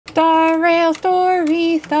Star Rail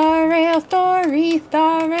story, Star Rail story,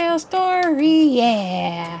 Star Rail story,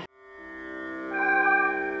 yeah.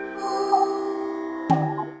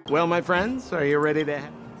 Well, my friends, are you ready to...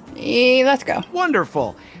 Let's go.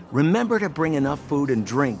 Wonderful. Remember to bring enough food and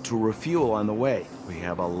drink to refuel on the way. We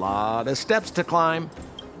have a lot of steps to climb.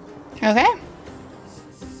 Okay.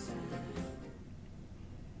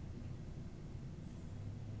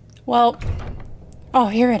 Well, oh,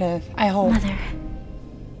 here it is. I hope. Mother,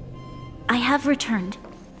 I have returned.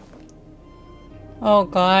 Oh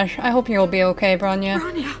gosh, I hope you'll be okay, Bronya.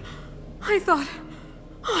 Bronya,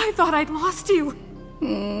 I thought I'd lost you.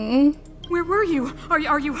 Where were you?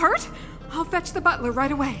 Are you hurt? I'll fetch the butler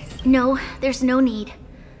right away. No, there's no need.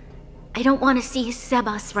 I don't want to see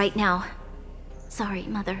Sebas right now. Sorry,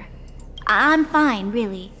 Mother. I'm fine,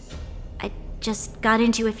 really. I just got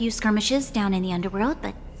into a few skirmishes down in the underworld,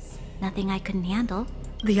 but nothing I couldn't handle.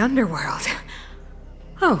 The underworld.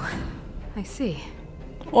 Oh, I see.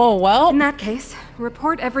 Oh, well. In that case,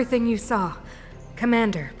 report everything you saw.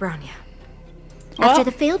 Commander Bronya. After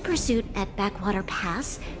the failed pursuit at Backwater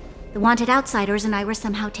Pass, the wanted outsiders and I were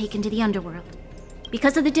somehow taken to the underworld.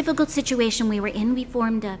 Because of the difficult situation we were in, we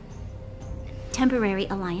formed a temporary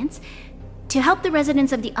alliance to help the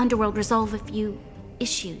residents of the underworld resolve a few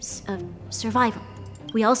issues of survival.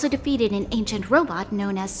 We also defeated an ancient robot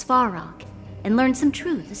known as Svarog and learned some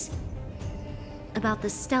truths about the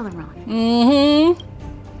Stellaron.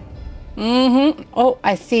 Oh,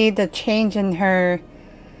 I see the change in her,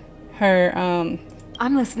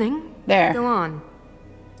 I'm listening. there. Go on.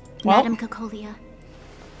 Well, Madam Cocolia,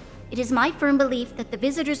 it is my firm belief that the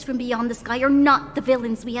visitors from beyond the sky are not the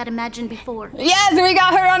villains we had imagined before. yes, we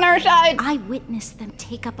got her on our side. I witnessed them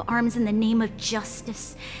take up arms in the name of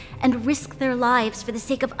justice and risk their lives for the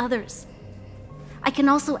sake of others. I can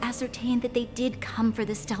also ascertain that they did come for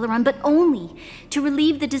the Stellaron, but only to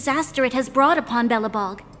relieve the disaster it has brought upon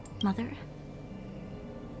Belobog. Mother,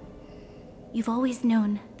 you've always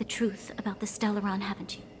known the truth about the Stellaron,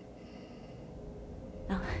 haven't you?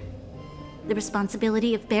 Well, the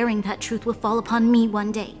responsibility of bearing that truth will fall upon me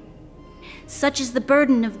one day. Such is the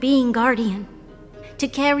burden of being guardian, to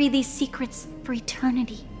carry these secrets for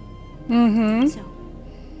eternity. So,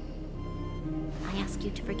 I ask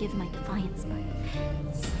you to forgive my defiance, but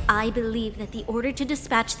I believe that the order to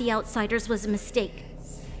dispatch the outsiders was a mistake.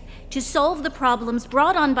 To solve the problems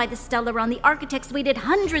brought on by the Stellaron, the architects waited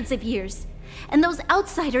hundreds of years. And those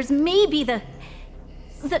outsiders may be the...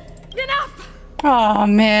 Enough! Oh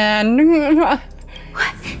man.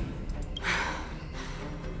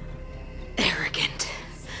 Arrogant.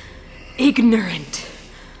 Ignorant.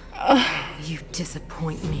 You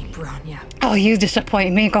disappoint me, Bronya. Oh, you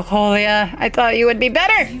disappoint me, Cocolia. I thought you would be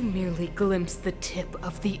better. You merely glimpsed the tip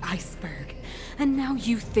of the iceberg, and now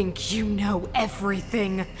you think you know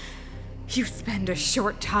everything. You spend a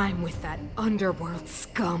short time with that underworld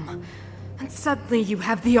scum, and suddenly you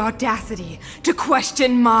have the audacity to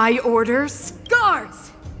question my orders?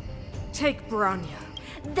 Guards! Take Bronya.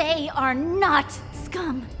 They are not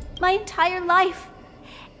scum. My entire life.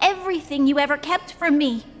 Everything you ever kept from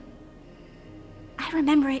me. I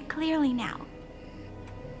remember it clearly now.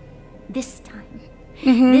 This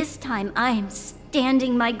time I am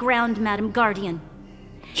standing my ground, Madam Guardian.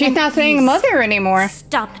 She's And not saying please, mother anymore.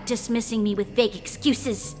 Stop dismissing me with vague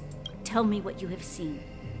excuses. Tell me what you have seen.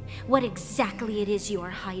 What exactly it is you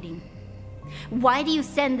are hiding. Why do you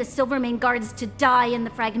send the Silvermane guards to die in the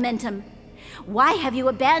Fragmentum? Why have you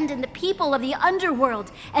abandoned the people of the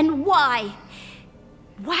underworld? And why?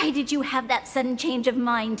 Why did you have that sudden change of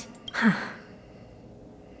mind?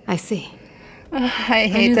 I see. I I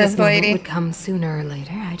hate knew this this moment lady. would come sooner or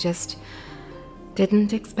later. I just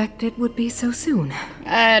didn't expect it would be so soon.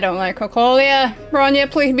 I don't like Cocolia. Bronya,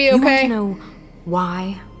 please be You want okay. to know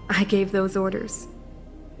why I gave those orders?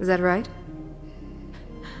 Is that right?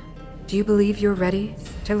 Do you believe you're ready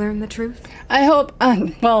to learn the truth? I hope,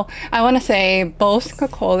 well, I want to say both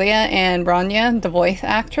Cocolia and Bronya, the voice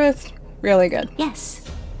actress, really good. Yes.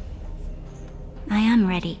 I am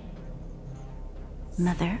ready.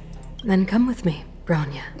 Mother. Then come with me,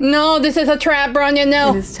 Bronya. No, this is a trap, Bronya, It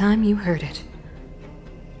no. is time you heard it.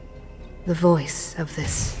 The voice of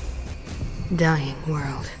this dying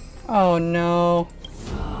world. Oh no.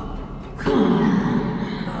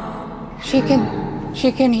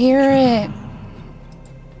 She can hear it.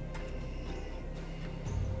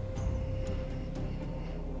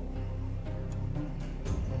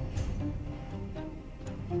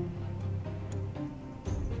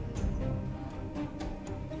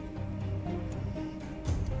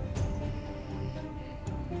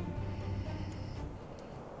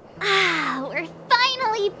 Ah, we're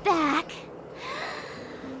finally back.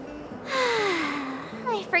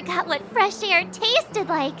 forgot what fresh air tasted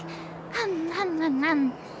like.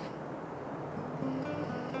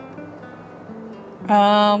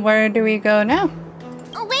 Where do we go now?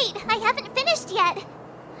 Oh, wait, I haven't finished yet.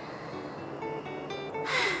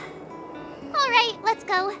 Alright, let's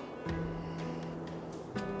go.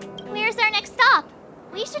 Where's our next stop?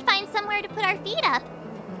 We should find somewhere to put our feet up.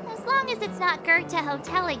 As long as it's not Goethe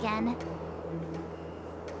Hotel again.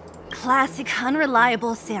 Classic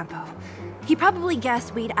unreliable Sampo. He probably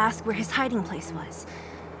guessed we'd ask where his hiding place was.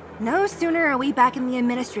 No sooner are we back in the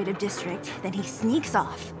administrative district than he sneaks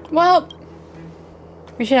off. Well,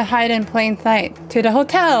 we should hide in plain sight. To the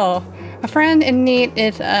hotel. A friend in need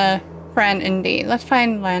is a friend indeed. Let's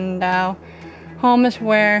find Landau. Home is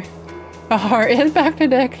where the heart is. Back to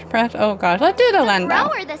the express. Oh gosh, let's do the Landau.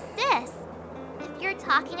 Bro or the sis? If you're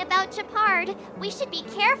talking about Japard, we should be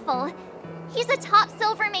careful. He's a top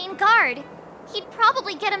Silvermane guard. He'd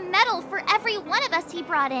probably get a medal for every one of us he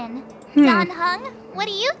brought in. Don Hung, what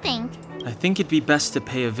do you think? I think it'd be best to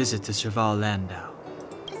pay a visit to Serval Landau.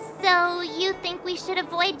 So, you think we should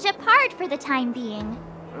avoid Japard for the time being,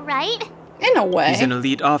 right? In a way. He's an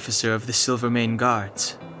elite officer of the Silvermane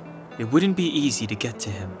Guards. It wouldn't be easy to get to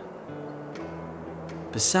him.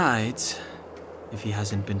 Besides, if he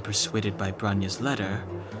hasn't been persuaded by Branya's letter,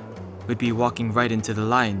 we'd be walking right into the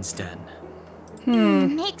lion's den.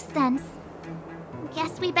 Makes sense.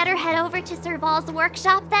 Guess we better head over to Serval's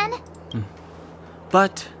workshop then?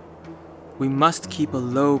 But we must keep a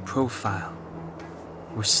low profile.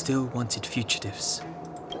 We're still wanted fugitives.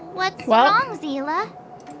 What's Well- wrong,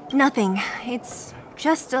 Zila? Nothing. It's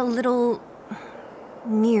just a little...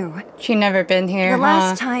 new. She never been here, The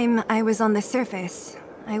last time I was on the surface,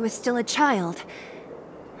 I was still a child.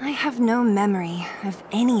 I have no memory of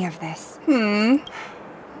any of this. The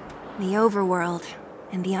overworld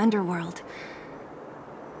and the underworld.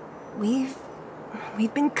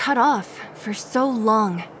 We've been cut off for so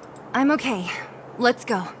long. I'm okay. Let's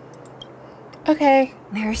go. Okay.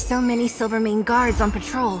 There are so many Silvermane guards on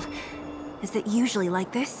patrol. Is it usually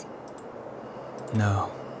like this?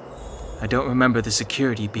 No. I don't remember the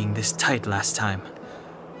security being this tight last time.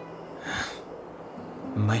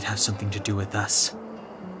 It might have something to do with us.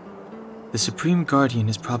 The Supreme Guardian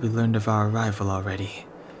has probably learned of our arrival already.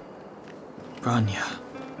 Branya.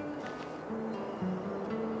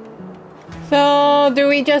 So, do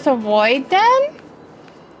we just avoid them?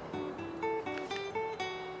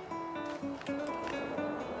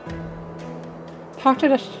 Talk to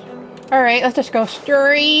the... Alright, let's just go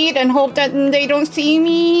straight and hope that they don't see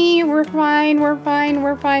me. We're fine, we're fine,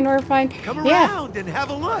 we're fine, we're fine. Come around and have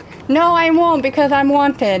a look. No, I won't because I'm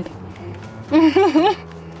wanted. Who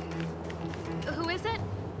is it?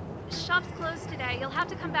 Shop's closed today. You'll have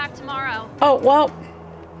to come back tomorrow. Oh, well.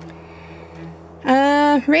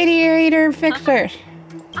 Radiator fixers.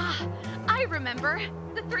 Ah, I remember.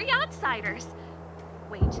 The three outsiders.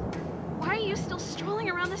 Wait, why are you still strolling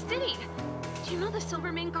around the city? Do you know the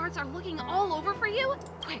Silvermane guards are looking all over for you?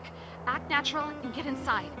 Quick, act natural and get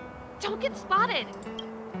inside. Don't get spotted.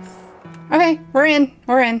 Okay, we're in,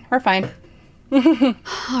 we're fine.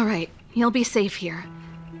 All right, you'll be safe here.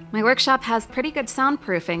 My workshop has pretty good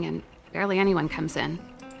soundproofing and barely anyone comes in.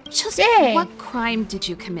 Just Yay. what crime did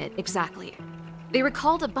you commit exactly? They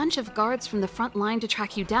recalled a bunch of guards from the front line to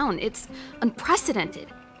track you down. It's unprecedented.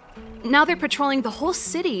 Now they're patrolling the whole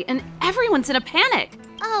city and everyone's in a panic.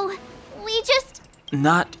 Oh, we just...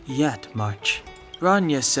 Not yet, March.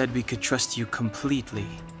 Branya said we could trust you completely.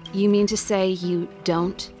 You mean to say you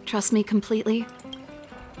don't trust me completely?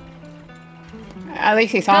 At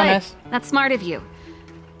least he's honest. Good. That's smart of you.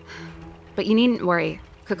 But you needn't worry.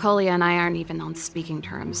 Kokolia and I aren't even on speaking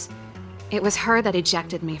terms. It was her that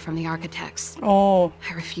ejected me from the Architects. Oh,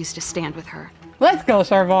 I refuse to stand with her. let's go,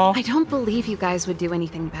 Serval. I don't believe you guys would do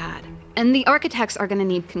anything bad. And the Architects are gonna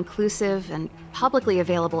need conclusive and publicly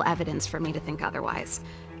available evidence for me to think otherwise.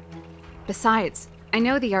 Besides, I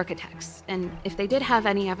know the Architects, and if they did have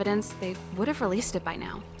any evidence, they would have released it by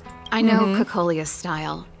now. I know Kokolia's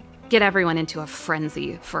style. Get everyone into a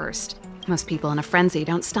frenzy first. Most people in a frenzy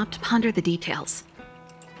don't stop to ponder the details.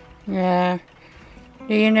 Yeah.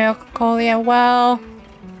 Do you know Kokolia well?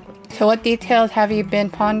 So what details have you been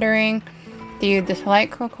pondering? Do you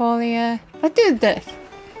dislike Kokolia? Let's do this.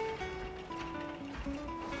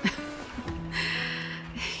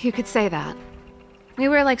 You could say that. We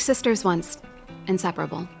were like sisters once.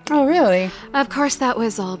 Inseparable. Oh, really? Of course, that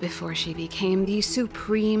was all before she became the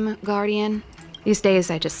Supreme Guardian. These days,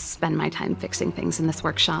 I just spend my time fixing things in this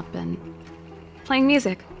workshop and playing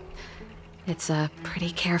music. It's a pretty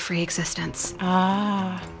carefree existence.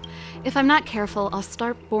 Ah. If I'm not careful, I'll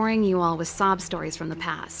start boring you all with sob stories from the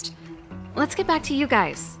past. let's get back to you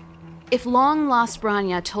guys. If long-lost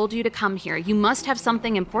Branya told you to come here, you must have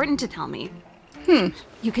something important to tell me.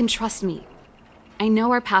 You can trust me. I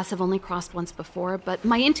know our paths have only crossed once before, but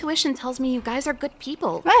my intuition tells me you guys are good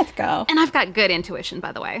people. Let's go. And I've got good intuition,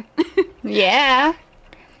 by the way. Yeah.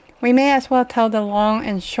 We may as well tell the long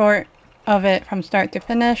and short of it from start to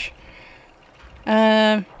finish.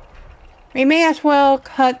 We may as well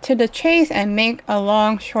cut to the chase and make a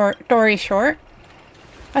long story short.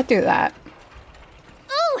 Let's do that.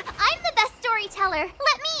 Ooh, I'm the best storyteller.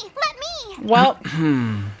 Let me. Well,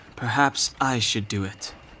 Perhaps I should do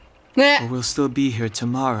it. yeah, Or we'll still be here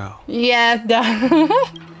tomorrow. duh.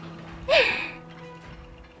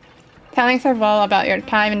 Telling Serval about your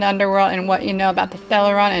time in the underworld and what you know about the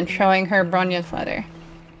Stellaron and showing her Bronya's letter.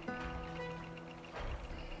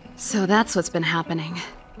 So that's what's been happening.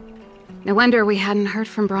 No wonder we hadn't heard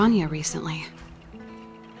from Branya recently.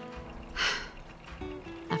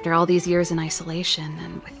 After all these years in isolation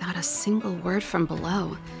and without a single word from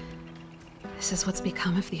below, this is what's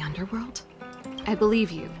become of the underworld? I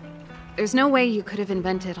believe you. There's no way you could have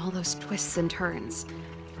invented all those twists and turns.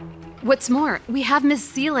 What's more, we have Miss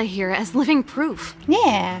Seela here as living proof.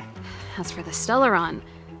 Yeah. As for the Stellaron,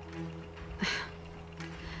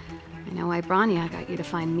 I know why Branya got you to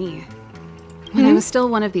find me. When I was still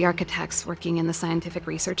one of the architects working in the scientific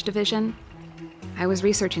research division, I was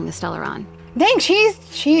researching the Stellaron. Dang,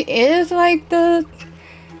 she is like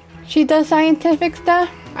she does scientific stuff?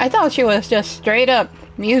 I thought she was just straight up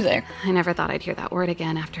music. I never thought I'd hear that word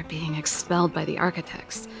again after being expelled by the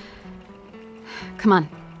architects. Come on,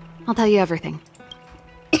 I'll tell you everything.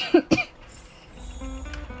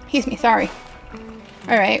 Excuse me, sorry.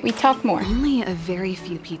 Alright, we talk more. Only a very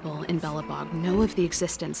few people in Belobog know of the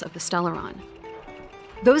existence of the Stellaron.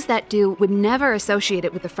 Those that do would never associate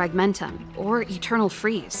it with the Fragmentum or Eternal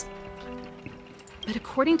Freeze. But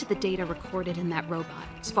according to the data recorded in that robot,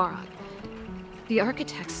 Svarog, the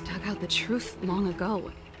architects dug out the truth long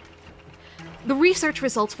ago. The research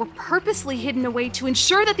results were purposely hidden away to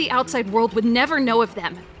ensure that the outside world would never know of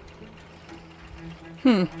them.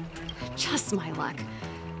 Just my luck.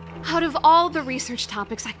 Out of all the research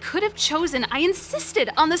topics I could have chosen, I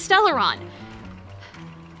insisted on the Stellaron.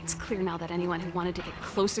 It's clear now that anyone who wanted to get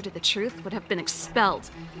closer to the truth would have been expelled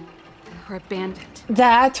or abandoned.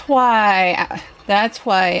 That's why,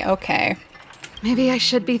 okay. Maybe I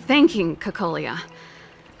should be thanking Cocolia.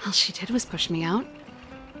 All she did was push me out.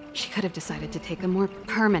 She could have decided to take a more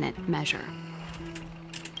permanent measure.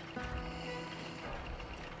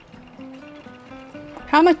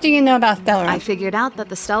 How much do you know about Stellaron? I figured out that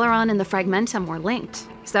the Stellaron and the Fragmentum were linked,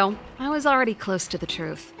 so I was already close to the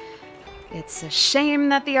truth. It's a shame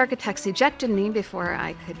that the architects ejected me before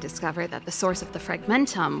I could discover that the source of the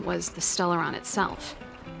Fragmentum was the Stellaron itself.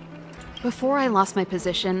 Before I lost my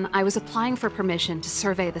position, I was applying for permission to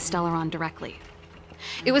survey the Stellaron directly.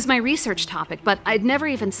 It was my research topic, but I'd never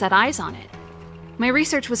even set eyes on it. My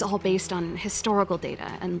research was all based on historical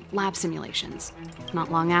data and lab simulations.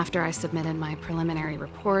 Not long after I submitted my preliminary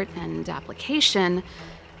report and application,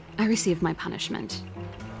 I received my punishment.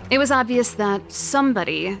 It was obvious that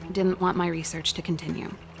somebody didn't want my research to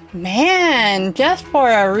continue. Man, just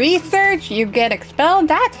for a research, you get expelled?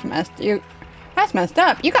 That's messed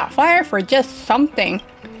up. You got fired for just something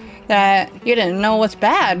that you didn't know was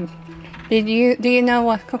bad. Do you know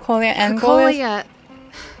what Cocolia and Cocolia...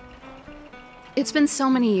 It's been so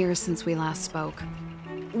many years since we last spoke.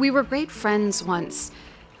 We were great friends once.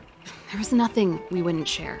 There was nothing we wouldn't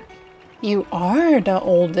share. You are the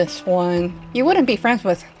oldest one. You wouldn't be friends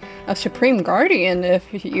with a Supreme Guardian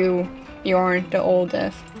if you aren't the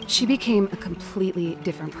oldest. She became a completely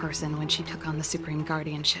different person when she took on the Supreme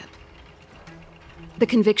Guardianship. The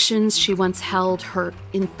convictions she once held, her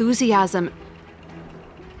enthusiasm,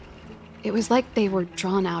 it was like they were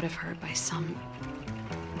drawn out of her by some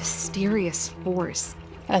mysterious force.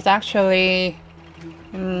 That's actually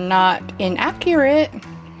not inaccurate.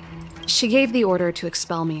 She gave the order to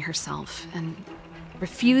expel me herself and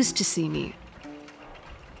refused to see me.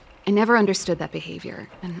 I never understood that behavior,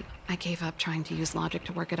 and I gave up trying to use logic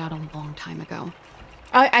to work it out a long time ago.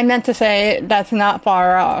 I meant to say that's not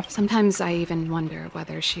far off. Sometimes I even wonder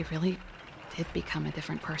whether she really did become a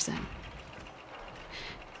different person.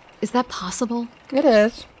 Is that possible? It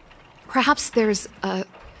is. Perhaps there's a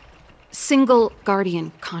single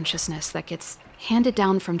guardian consciousness that gets handed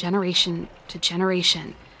down from generation to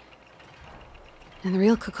generation. And the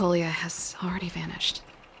real Cocolia has already vanished.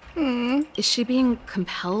 Is she being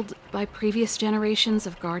compelled by previous generations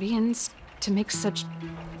of guardians to make such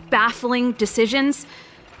baffling decisions?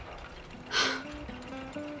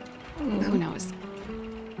 Who knows?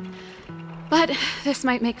 But this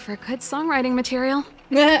might make for good songwriting material.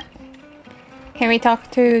 Can we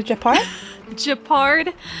talk to Japard?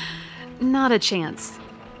 Japard? Not a chance.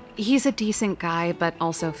 He's a decent guy, but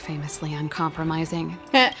also famously uncompromising.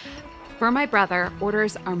 For my brother,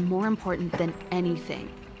 orders are more important than anything.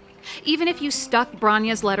 Even if you stuck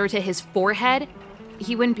Bronya's letter to his forehead,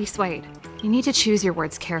 he wouldn't be swayed. You need to choose your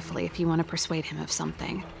words carefully if you want to persuade him of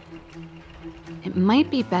something. It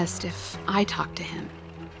might be best if I talk to him.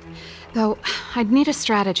 Though, I'd need a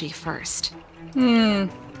strategy first. Do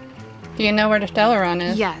you know where the Stellaron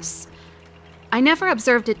is? Yes. I never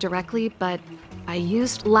observed it directly, but I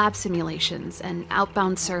used lab simulations and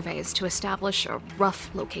outbound surveys to establish a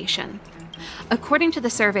rough location. According to the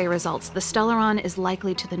survey results, the Stellaron is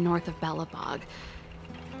likely to the north of Belobog,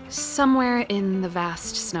 somewhere in the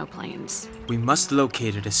vast snow plains. We must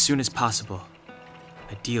locate it as soon as possible.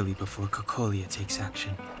 Ideally before Cocolia takes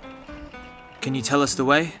action. Can you tell us the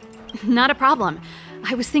way? Not a problem.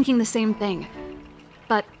 I was thinking the same thing.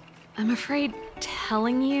 But I'm afraid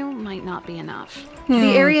telling you might not be enough.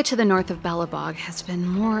 The area to the north of Belobog has been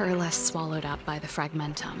more or less swallowed up by the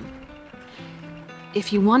Fragmentum.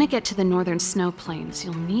 If you want to get to the northern snow plains,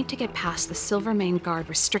 you'll need to get past the Silvermane Guard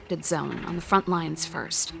restricted zone on the front lines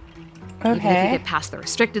first. Even if you get past the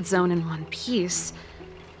restricted zone in one piece,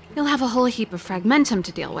 you'll have a whole heap of Fragmentum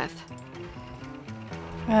to deal with.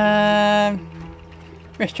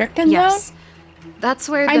 Restricted Yes. zone? That's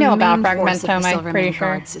where the I know main about force of the Fragmentum, I'm pretty Silvermane sure.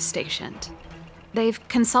 Guards is stationed. They've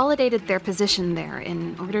consolidated their position there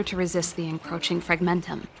in order to resist the encroaching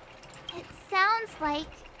Fragmentum. It sounds like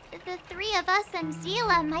the three of us and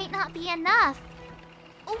Zila might not be enough.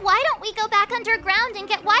 Why don't we go back underground and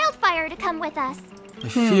get Wildfire to come with us? I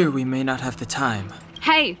fear we may not have the time.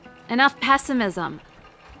 Hey, enough pessimism.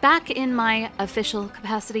 Back in my official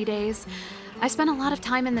capacity days, I spent a lot of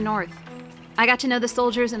time in the north. I got to know the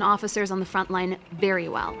soldiers and officers on the front line very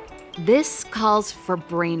well. This calls for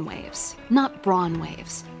brainwaves, not brawn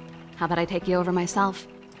waves. How about I take you over myself?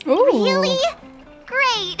 Ooh. Really?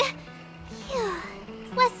 Great! Phew.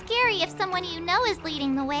 It's less scary if someone you know is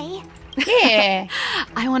leading the way. Yeah.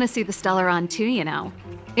 I want to see the Stellaron too, you know.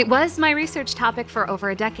 It was my research topic for over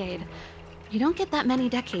a decade. You don't get that many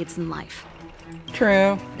decades in life.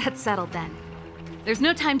 True. That's settled then. There's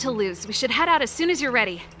no time to lose. We should head out as soon as you're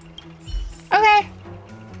ready. Okay.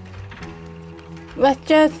 Let's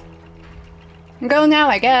just go now,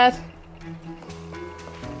 I guess.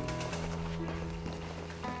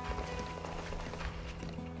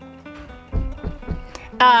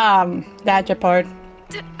 That Japard.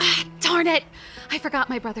 Darn it! I forgot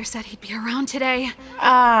my brother said he'd be around today.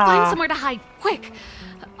 Find somewhere to hide, quick!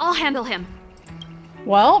 I'll handle him.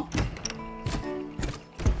 Well,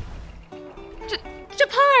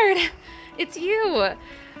 Japard! It's you!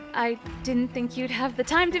 I didn't think you'd have the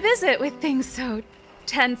time to visit with things so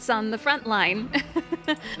tense on the front line.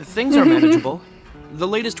 Things are manageable. The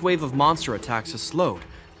latest wave of monster attacks has slowed.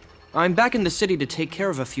 I'm back in the city to take care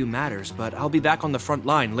of a few matters, but I'll be back on the front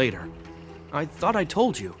line later. I thought I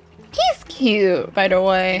told you. he's cute, by the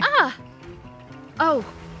way. Oh,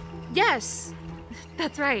 yes.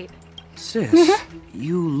 That's right. Sis,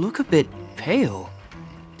 you look a bit pale.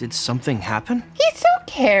 Did something happen? He's so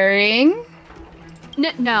caring.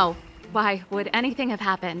 No. Why would anything have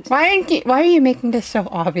happened? Why are you making this so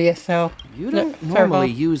obvious, though? You don't Serval. normally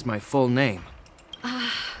use my full name.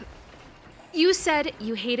 You said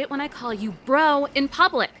you hate it when I call you bro in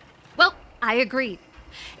public. Well, I agree.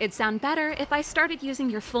 It'd sound better if I started using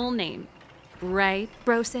your full name. Right,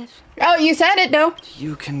 Brosif? Oh, you said it, though.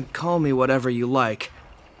 You can call me whatever you like.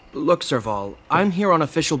 Look, Serval, I'm here on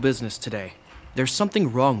official business today. There's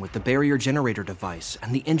something wrong with the barrier generator device,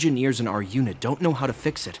 and the engineers in our unit don't know how to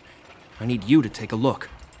fix it. I need you to take a look.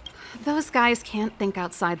 Those guys can't think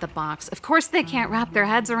outside the box. Of course they can't wrap their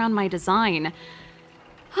heads around my design.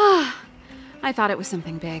 I thought it was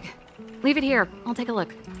something big. Leave it here. I'll take a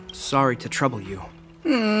look. Sorry to trouble you. Oh,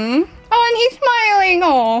 and he's smiling.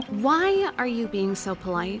 Oh. Why are you being so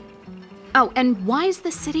polite? Oh, and why is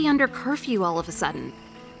the city under curfew all of a sudden?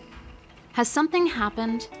 Has something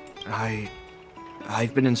happened?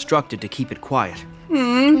 I've been instructed to keep it quiet.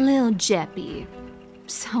 Lil Jeppy.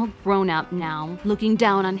 So grown up now, looking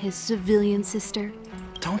down on his civilian sister.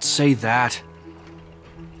 Don't say that.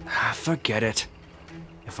 Forget it.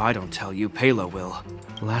 If I don't tell you, Pela will.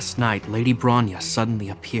 Last night, Lady Bronya suddenly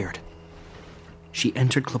appeared. She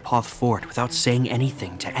entered Klapoth Fort without saying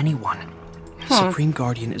anything to anyone. The Supreme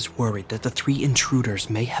Guardian is worried that the 3 intruders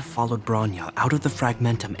may have followed Bronya out of the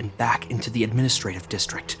Fragmentum and back into the administrative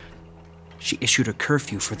district. She issued a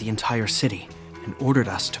curfew for the entire city, and ordered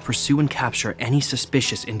us to pursue and capture any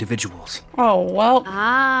suspicious individuals. Oh, well.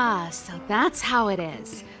 Ah, so that's how it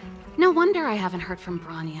is. No wonder I haven't heard from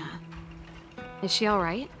Bronya. Is she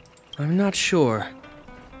alright? I'm not sure.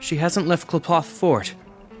 She hasn't left Kliphoth Fort.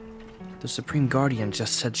 The Supreme Guardian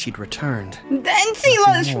just said she'd returned. Then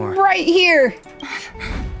Sela's right here!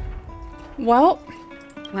 Well,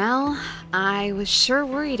 I was sure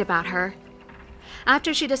worried about her.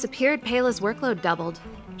 After she disappeared, Pela's workload doubled.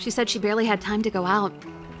 She said she barely had time to go out.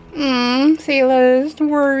 Sela's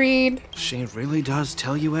worried. She really does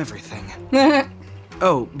tell you everything.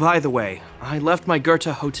 Oh, by the way, I left my Goethe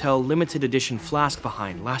Hotel limited edition flask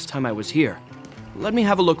behind last time I was here. Let me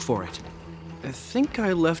have a look for it. I think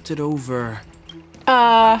I left it over...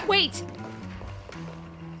 Wait!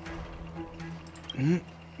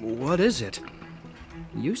 What is it?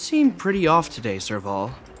 You seem pretty off today,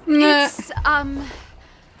 Serval. It's,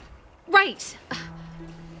 right.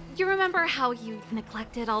 You remember how you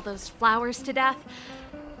neglected all those flowers to death?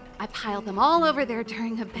 I piled them all over there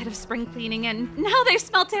during a bit of spring cleaning, and now they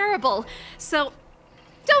smell terrible. So,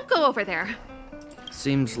 don't go over there.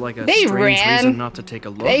 Seems like a strange reason not to take a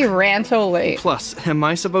look. They ran so late. Plus, am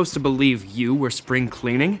I supposed to believe you were spring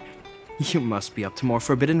cleaning? You must be up to more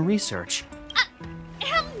forbidden research.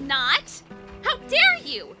 Am not. How dare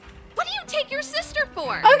you? What do you take your sister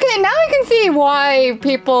for? Okay, now I can see why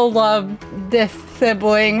people love this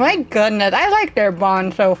sibling. My goodness, I like their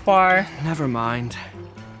bond so far. Never mind.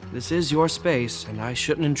 This is your space, and I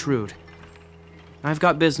shouldn't intrude. I've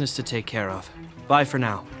got business to take care of. Bye for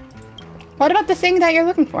now. What about the thing that you're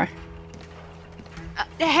looking for?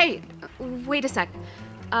 Hey, wait a sec.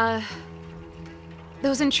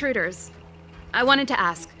 Those intruders. I wanted to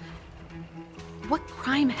ask, what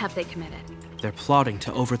crime have they committed? They're plotting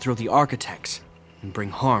to overthrow the architects and bring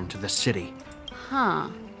harm to the city. Huh.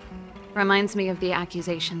 Reminds me of the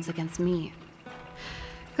accusations against me.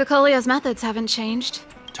 Kokolia's methods haven't changed.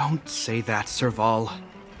 Don't say that, Serval.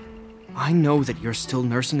 I know that you're still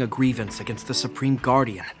nursing a grievance against the Supreme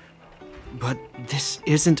Guardian, but this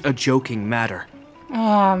isn't a joking matter.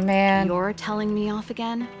 Oh, man. You're telling me off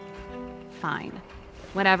again? Fine.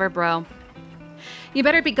 Whatever, bro. You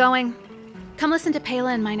better be going. Come listen to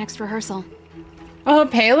Pela in my next rehearsal. Oh,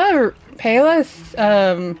 Pela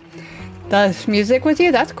does music with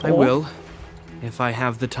you? That's cool. I will, if I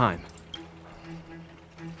have the time.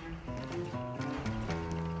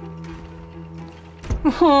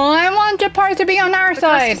 Oh, I want Japar to be on our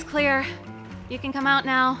side. The coast is clear. You can come out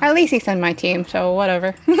now. At least he's on my team, so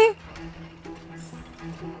whatever.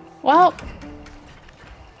 Well.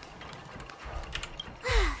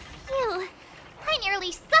 Phew, I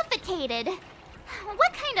nearly suffocated.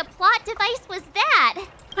 What kind of plot device was that?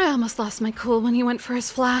 I almost lost my cool when he went for his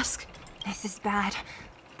flask. This is bad.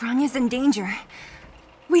 Bronya's in danger.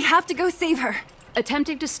 We have to go save her.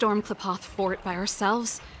 Attempting to storm Kliphoth Fort by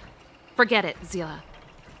ourselves? Forget it, Zila.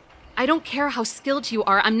 I don't care how skilled you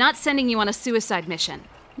are, I'm not sending you on a suicide mission.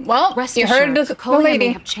 Well, Rest you assured, heard the Kokolia lady.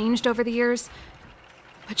 may have changed over the years,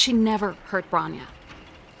 but she never hurt Bronya.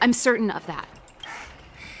 I'm certain of that.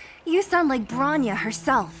 You sound like Bronya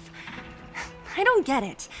herself. I don't get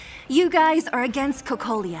it. You guys are against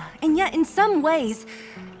Kokolia, and yet in some ways,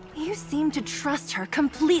 you seem to trust her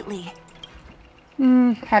completely.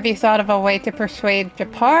 Have you thought of a way to persuade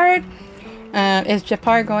Japar? Is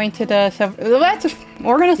Japar going to the...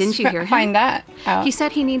 We're gonna Didn't you hear him? find that out. He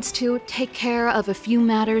said he needs to take care of a few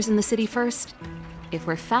matters in the city first. If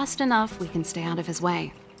we're fast enough, we can stay out of his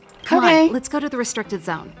way. Come on, let's go to the restricted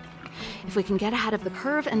zone. If we can get ahead of the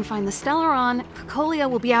curve and find the Stellaron, Kokolia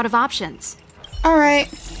will be out of options.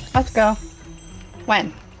 Alright, let's go.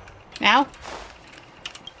 When? Now?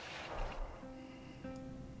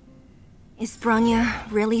 Is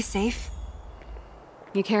Bronya really safe?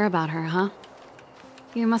 You care about her, huh?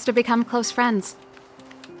 You must have become close friends.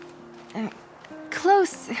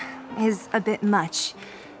 Close is a bit much,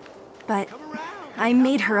 but I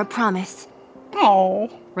made her a promise. Oh.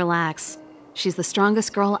 Relax. She's the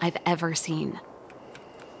strongest girl I've ever seen.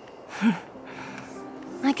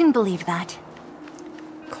 I can believe that.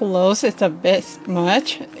 Close is a bit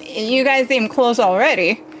much. You guys seem close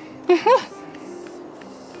already.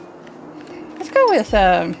 Let's go with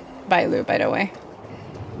Bailu, by the way.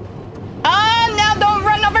 Now don't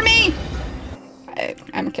run over me!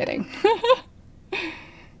 I'm kidding. They've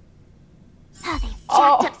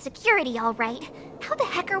jacked up security, all right. How the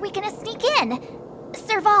heck are we gonna sneak in?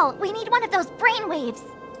 Serval, we need one of those brainwaves.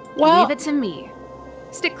 Well, leave it to me.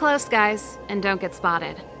 Stick close, guys, and don't get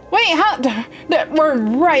spotted. Wait, how? We're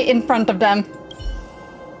right in front of them.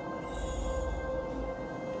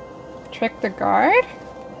 Trick the guard?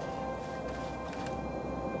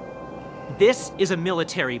 This is a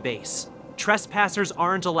military base. Trespassers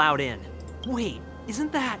aren't allowed in. Wait,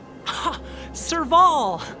 isn't that...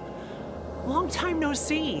 Serval! Long time no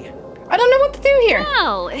see. I don't know what to do here.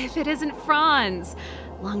 Well, if it isn't Franz.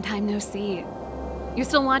 Long time no see. You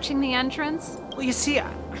still watching the entrance? Well, you see,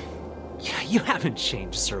 you haven't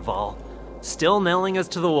changed, Serval. Still nailing us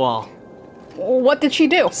to the wall. What did she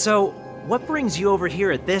do? So, what brings you over here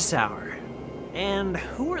at this hour? And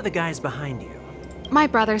who are the guys behind you? My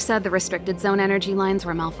brother said the restricted zone energy lines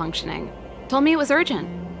were malfunctioning. Told me it was urgent.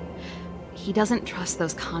 He doesn't trust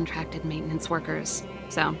those contracted maintenance workers,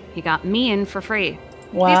 so he got me in for free.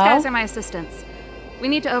 Wow. These guys are my assistants. We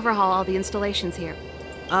need to overhaul all the installations here.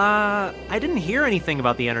 I didn't hear anything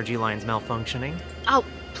about the energy lines malfunctioning. Oh,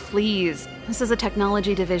 please. This is a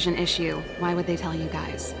technology division issue. Why would they tell you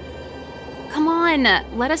guys? Come on,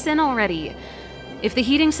 let us in already. If the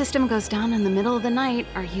heating system goes down in the middle of the night,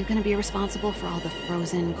 are you gonna be responsible for all the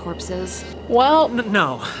frozen corpses? Well,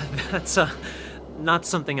 No, that's, not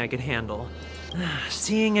something I could handle.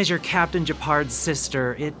 Seeing as you're Captain Japard's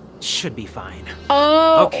sister, it should be fine.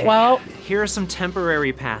 oh, Okay, well, here are some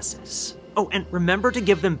temporary passes. Oh, and remember to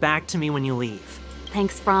give them back to me when you leave.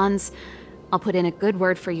 Thanks, Franz. I'll put in a good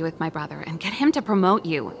word for you with my brother and get him to promote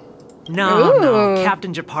you. No, Ooh.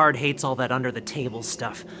 Captain Japard hates all that under-the-table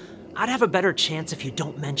stuff. I'd have a better chance if you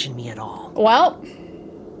don't mention me at all. well.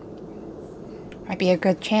 Might be a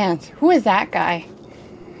good chance. Who is that guy?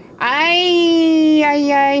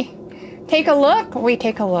 Take a look? Wait,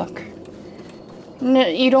 take a look. No,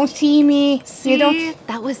 you don't see me. See? You don't.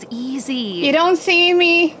 That was easy. You don't see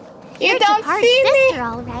me. You You're don't Japard's see me. sister,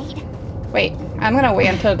 all right. Wait, I'm gonna wait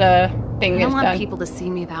until the thing I is don't want done. people to see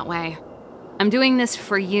me that way. I'm doing this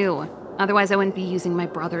for you. Otherwise, I wouldn't be using my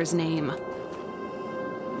brother's name.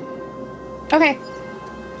 Okay.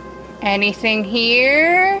 Anything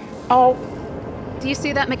here? Oh, Do you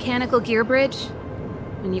see that mechanical gear bridge?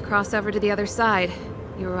 When you cross over to the other side,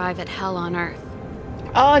 you arrive at Hell on Earth.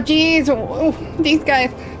 oh, geez, Ooh, these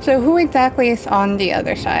guys. So who exactly is on the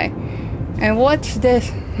other side? And what's this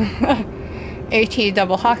HE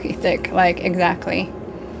double hockey stick like exactly?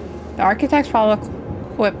 The architects follow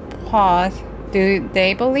quip pause. Do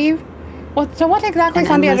they believe? What? So what exactly An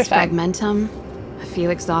is on the other endless side? fragmentum, a few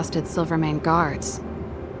exhausted Silvermane guards,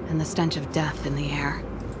 and the stench of death in the air.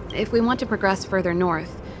 If we want to progress further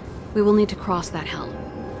north, we will need to cross that hell.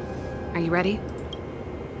 Are you ready?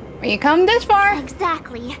 When you come this far,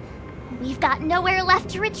 Exactly. We've got nowhere left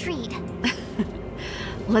to retreat.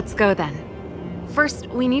 Let's go then. First,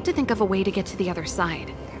 we need to think of a way to get to the other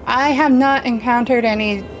side. I have not encountered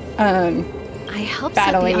any. I helped set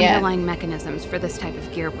the Battling yet. underlying mechanisms for this type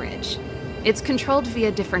of gear bridge. It's controlled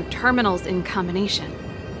via different terminals in combination.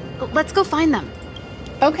 Let's go find them.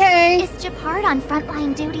 Okay. Is Japard on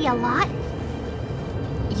frontline duty a lot?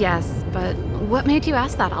 Yes, but what made you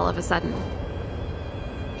ask that all of a sudden?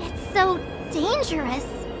 It's so dangerous.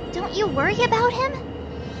 Don't you worry about him?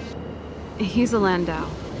 He's a Landau.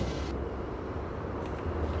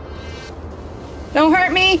 Don't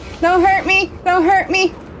hurt me! Don't hurt me! Don't hurt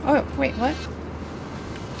me! Oh, wait, what?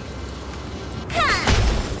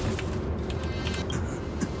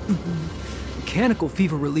 Mechanical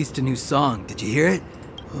Fever released a new song. Did you hear it?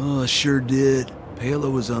 Oh, sure did. Palo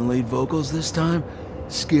was on lead vocals this time.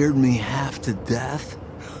 Scared me half to death.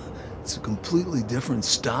 It's a completely different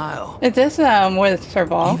style. Is this, with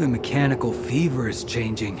Serval? Even Mechanical Fever is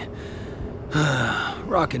changing.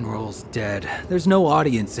 Rock and roll's dead. There's no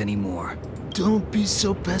audience anymore. Don't be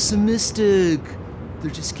so pessimistic.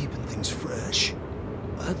 They're just keeping things fresh.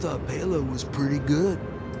 I thought Palo was pretty good.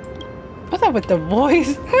 What's up with the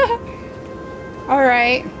voice?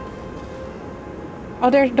 Alright. Oh,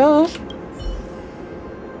 there's those.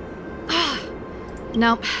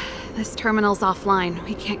 Nope. This terminal's offline.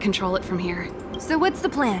 We can't control it from here. So what's the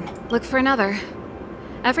plan? Look for another.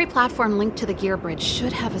 Every platform linked to the gear bridge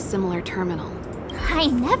should have a similar terminal. I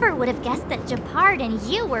never would have guessed that Japard and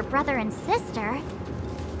you were brother and sister.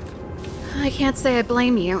 I can't say I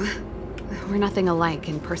blame you. We're nothing alike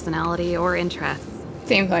in personality or interests.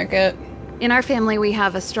 Seems like it. In our family, we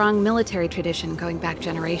have a strong military tradition going back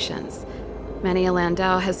generations. Many a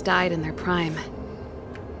Landau has died in their prime.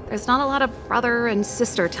 There's not a lot of brother and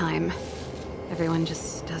sister time. Everyone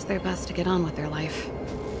just does their best to get on with their life.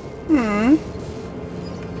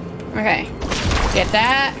 Okay. Get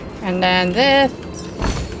that, and then this,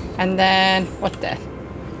 and then what's this?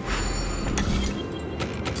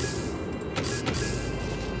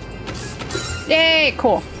 Yay,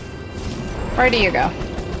 cool. Where do you go?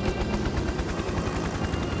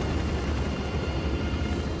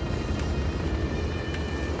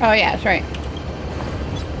 Oh yeah, that's right.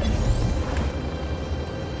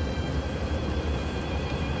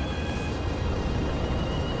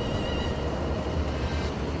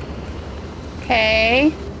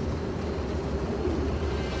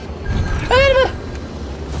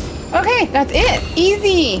 Okay, that's it.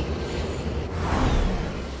 Easy.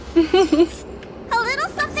 A little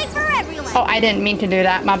something for everyone. Oh, I didn't mean to do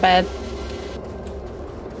that. My bad.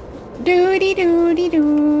 Doody doody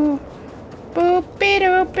doo. Boop be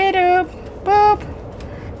doop be doop. Boop.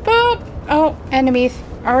 Boop. Oh, enemies.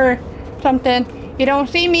 Or something. You don't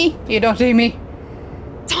see me. You don't see me.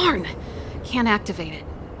 Darn! Can't activate it.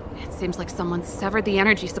 It seems like someone severed the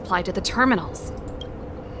energy supply to the terminals.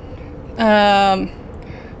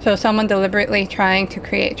 So someone deliberately trying to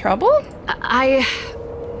create trouble? Huh.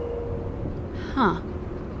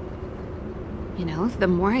 You know, the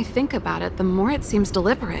more I think about it, the more it seems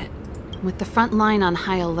deliberate. With the front line on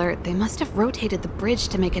high alert, they must have rotated the bridge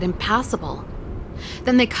to make it impassable.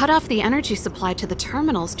 Then they cut off the energy supply to the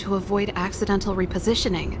terminals to avoid accidental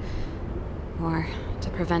repositioning. Or to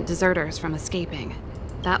prevent deserters from escaping.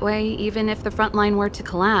 That way, even if the front line were to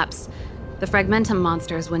collapse, the Fragmentum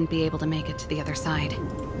monsters wouldn't be able to make it to the other side.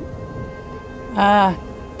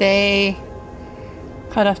 They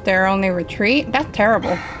cut off their only retreat? That's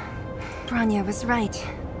terrible. Bronya was right.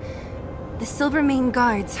 The Silvermane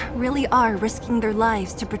guards really are risking their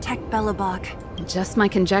lives to protect Belobog. Just my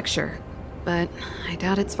conjecture, but I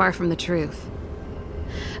doubt it's far from the truth.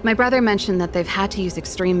 My brother mentioned that they've had to use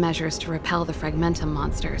extreme measures to repel the Fragmentum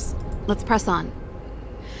monsters. Let's press on.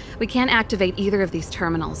 We can't activate either of these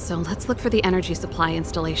terminals, so let's look for the energy supply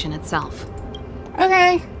installation itself.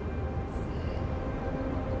 Okay.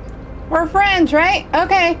 We're friends, right?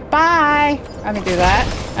 Okay, bye. I can do that.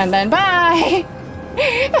 And then bye.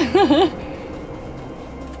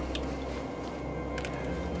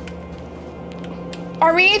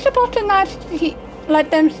 Are we supposed to not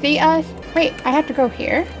let them see us? Wait, I have to go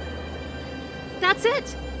here? That's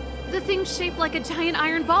it! The thing's shaped like a giant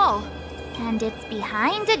iron ball. And it's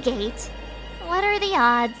behind a gate. What are the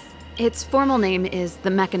odds? Its formal name is the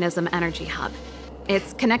Mechanism Energy Hub.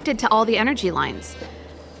 It's connected to all the energy lines.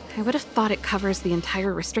 I would have thought it covers the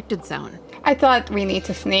entire restricted zone. I thought we need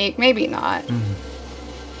to sneak. Maybe not.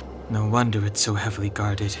 No wonder it's so heavily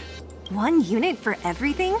guarded. One unit for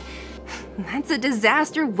everything? That's a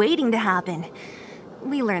disaster waiting to happen.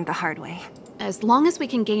 We learned the hard way. As long as we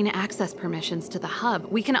can gain access permissions to the hub,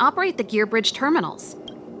 we can operate the gear bridge terminals.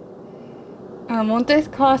 Won't this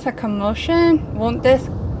cause a commotion? Won't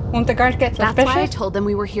the guards get suspicious? That's why I told them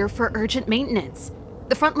we were here for urgent maintenance.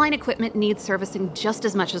 The frontline equipment needs servicing just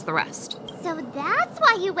as much as the rest. So that's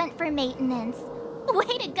why you went for maintenance.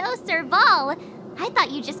 Way to go, Serval. I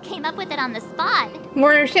thought you just came up with it on the spot.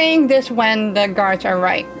 We're saying this when the guards are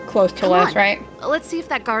right close to us, right? Let's see if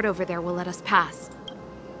that guard over there will let us pass.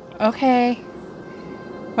 Okay.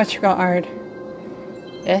 Which guard?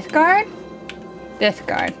 This guard? This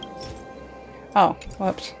guard. Oh,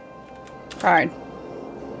 whoops. Guard.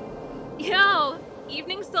 Yo!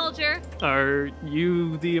 Evening, soldier. Are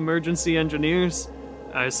you the emergency engineers?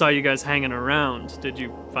 I saw you guys hanging around. Did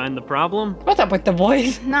you find the problem? What's up with the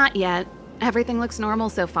voice? Not yet. Everything looks normal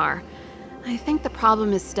so far. I think the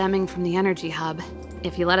problem is stemming from the energy hub.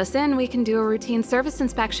 If you let us in, we can do a routine service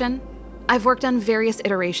inspection. I've worked on various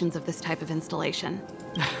iterations of this type of installation.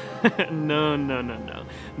 No.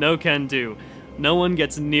 No can do. No one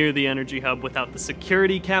gets near the energy hub without the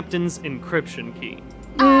security captain's encryption key.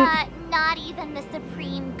 Not even the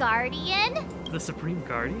Supreme Guardian? The Supreme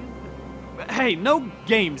Guardian? Hey, no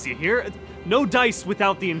games, you hear? No dice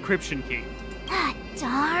without the encryption key.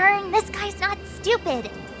 Darn, this guy's not stupid.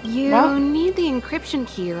 You need the encryption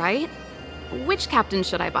key, right? Which captain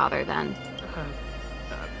should I bother then?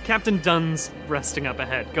 Captain Dunn's resting up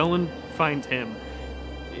ahead. Go and find him.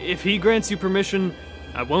 If he grants you permission,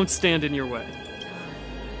 I won't stand in your way.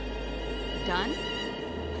 Dunn?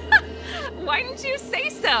 Why didn't you say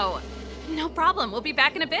so? No problem, we'll be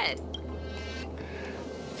back in a bit.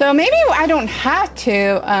 So maybe I don't have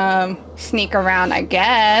to sneak around, I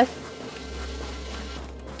guess.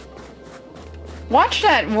 Watch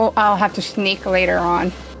that. I'll have to sneak later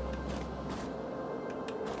on.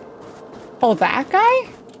 Oh, that guy?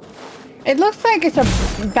 It looks like it's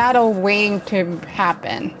a battle waiting to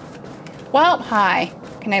happen. Well, hi.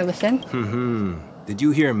 Can I listen? Did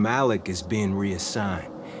you hear Malik is being reassigned?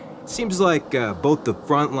 Seems like both the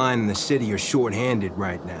front line and the city are short-handed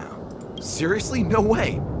right now. Seriously? No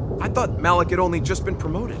way. I thought Malik had only just been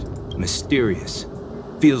promoted. Mysterious.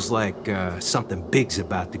 Feels like something big's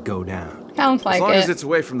about to go down. Sounds like it. As long as it's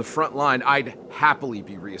away from the front line, I'd happily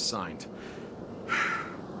be reassigned.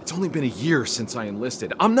 It's only been a year since I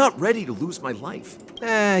enlisted. I'm not ready to lose my life.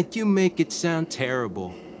 You make it sound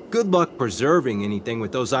terrible. Good luck preserving anything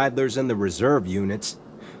with those idlers in the reserve units.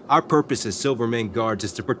 Our purpose as Silvermane Guards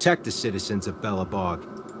is to protect the citizens of Belobog.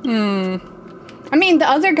 I mean, the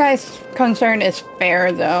other guy's concern is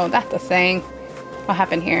fair, though. That's the thing. What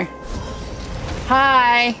happened here?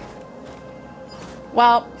 Hi.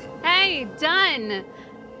 Well. Hey, Dun.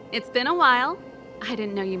 It's been a while. I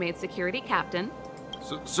didn't know you made security captain.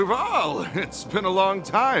 Serval, it's been a long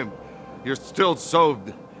time. You're still so...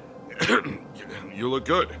 You look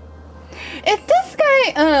good. Is this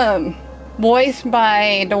guy, voiced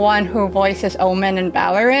by the one who voices Omen in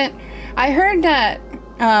Valorant? I heard that,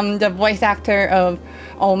 the voice actor of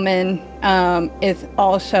Omen, is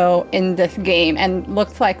also in this game and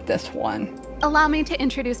looks like this one. Allow me to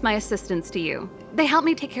introduce my assistants to you. They help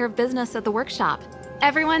me take care of business at the workshop.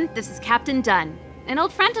 Everyone, this is Captain Dunn, an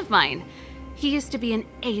old friend of mine. He used to be an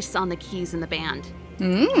ace on the keys in the band.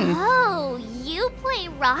 Oh, you play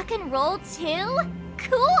rock and roll too?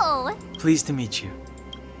 Cool. Pleased to meet you.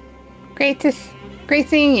 Great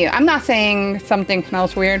seeing you. I'm not saying something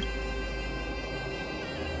smells weird.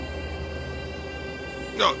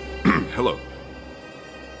 Oh, hello.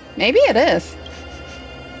 Maybe it is.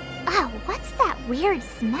 Oh, what's that weird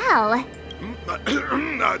smell?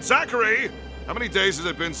 Zachary, how many days has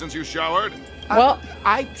it been since you showered? Well,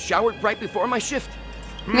 I showered right before my shift.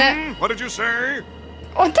 What did you say?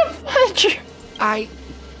 What the fudge? I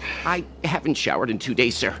haven't showered in 2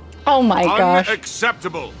 days, sir. Oh my gosh.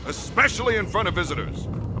 Unacceptable, especially in front of visitors.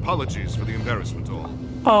 Apologies for the embarrassment, all.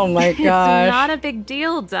 Oh my gosh. It's not a big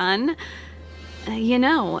deal, Dunn. You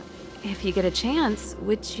know, if you get a chance,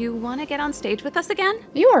 would you want to get on stage with us again?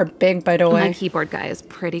 You are big, by the way. My keyboard guy is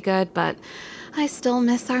pretty good, but I still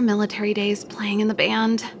miss our military days playing in the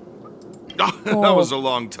band. That was a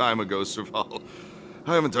long time ago, Serval.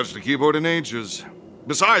 I haven't touched a keyboard in ages.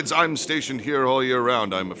 Besides, I'm stationed here all year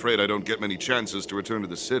round. I'm afraid I don't get many chances to return to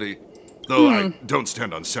the city. Though I don't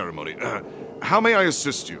stand on ceremony. How may I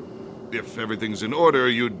assist you? If everything's in order,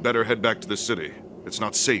 you'd better head back to the city. It's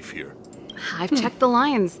not safe here. I've checked the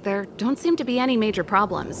lines. There don't seem to be any major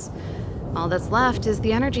problems. All that's left is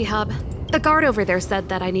the energy hub. The guard over there said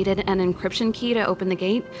that I needed an encryption key to open the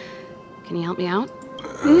gate. Can you help me out?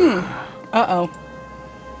 Uh-oh.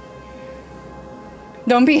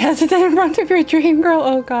 Don't be hesitant in front of your dream girl.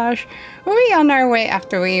 Oh gosh. We'll be on our way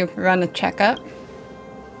after we run a checkup.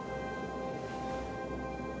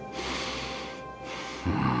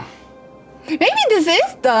 Maybe this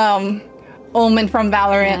is the Omen from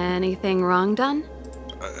Valorant. Anything wrong, Dunn?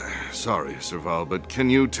 Sorry, Serval, but can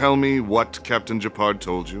you tell me what Captain Japard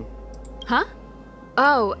told you? Huh?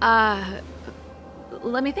 Oh,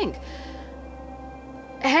 let me think.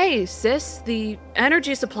 Hey, sis, the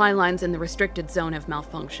energy supply lines in the restricted zone have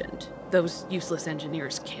malfunctioned. Those useless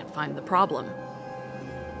engineers can't find the problem.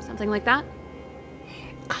 Something like that?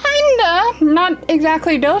 Kinda. Not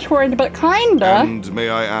exactly those words, but kinda. And may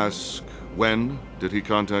I ask, when did he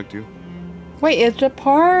contact you? Wait, is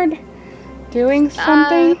Japard doing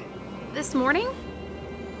something? This morning?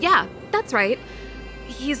 Yeah, that's right.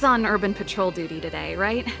 He's on urban patrol duty today,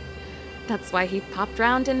 right? That's why he popped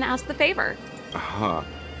round and asked the favor. Aha.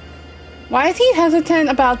 Why is he hesitant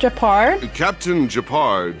about Japard? Captain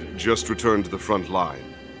Japard just returned to the front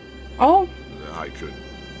line. Oh. I could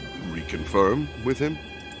reconfirm with him.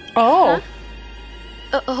 Oh.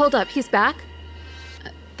 Huh? Hold up, he's back?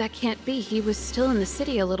 That can't be. He was still in the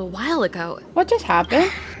city a little while ago. What just happened?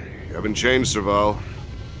 You haven't changed, Serval.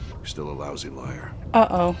 You're still a lousy liar.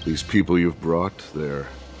 Uh-oh. These people you've brought, they're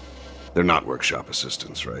not workshop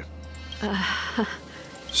assistants, right?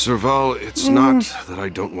 Serval, it's not that I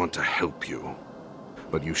don't want to help you,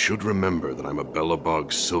 but you should remember that I'm a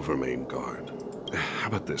Belobog Silvermane guard. How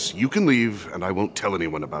about this? You can leave, and I won't tell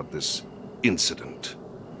anyone about this incident.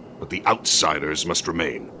 But the outsiders must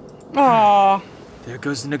remain. Aww. There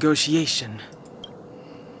goes the negotiation.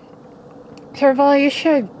 Serval, you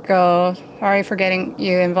should go. Sorry for getting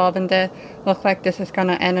you involved in this. Looks like this is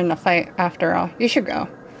gonna end in a fight after all. You should go.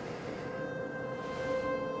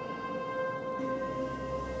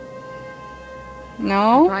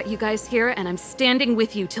 No? I brought you guys here, and I'm standing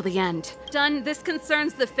with you till the end. Dunn, this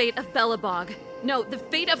concerns the fate of Belobog. No, the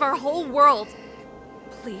fate of our whole world.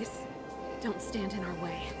 Please, don't stand in our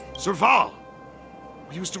way. Serval!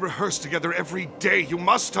 We used to rehearse together every day, you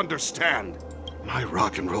must understand. My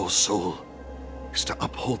rock and roll soul is to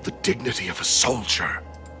uphold the dignity of a soldier.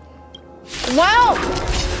 Well,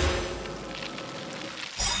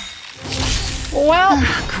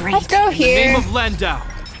 Great. let's go here. In the name of Landau.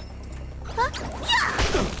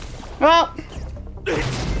 Well,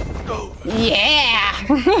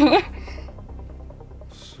 yeah.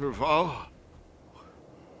 Serval?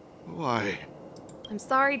 Why? I'm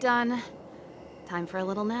sorry, Dunn. Time for a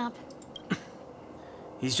little nap.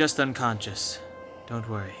 He's just unconscious. Don't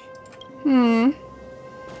worry.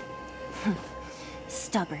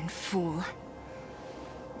 Stubborn fool.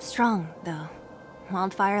 Strong, though.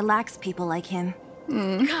 Wildfire lacks people like him.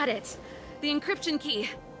 Got it. The encryption key.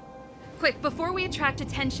 Quick, before we attract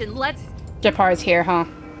attention, let's... Japar's here, huh?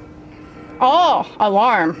 Oh,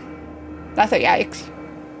 alarm. That's a yikes.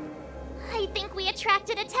 I think we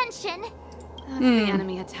attracted attention. That's the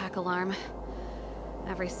enemy attack alarm.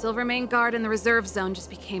 Every Silvermane guard in the reserve zone just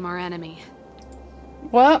became our enemy.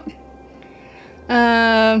 Well,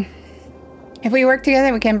 if we work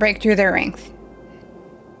together, we can break through their ranks.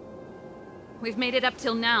 We've made it up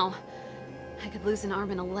till now. I could lose an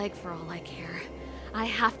arm and a leg for all I care. I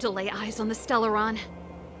have to lay eyes on the Stellaron.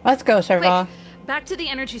 Let's go, Serval. Quick, back to the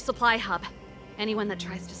energy supply hub. Anyone that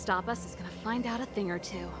tries to stop us is gonna find out a thing or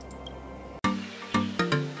two.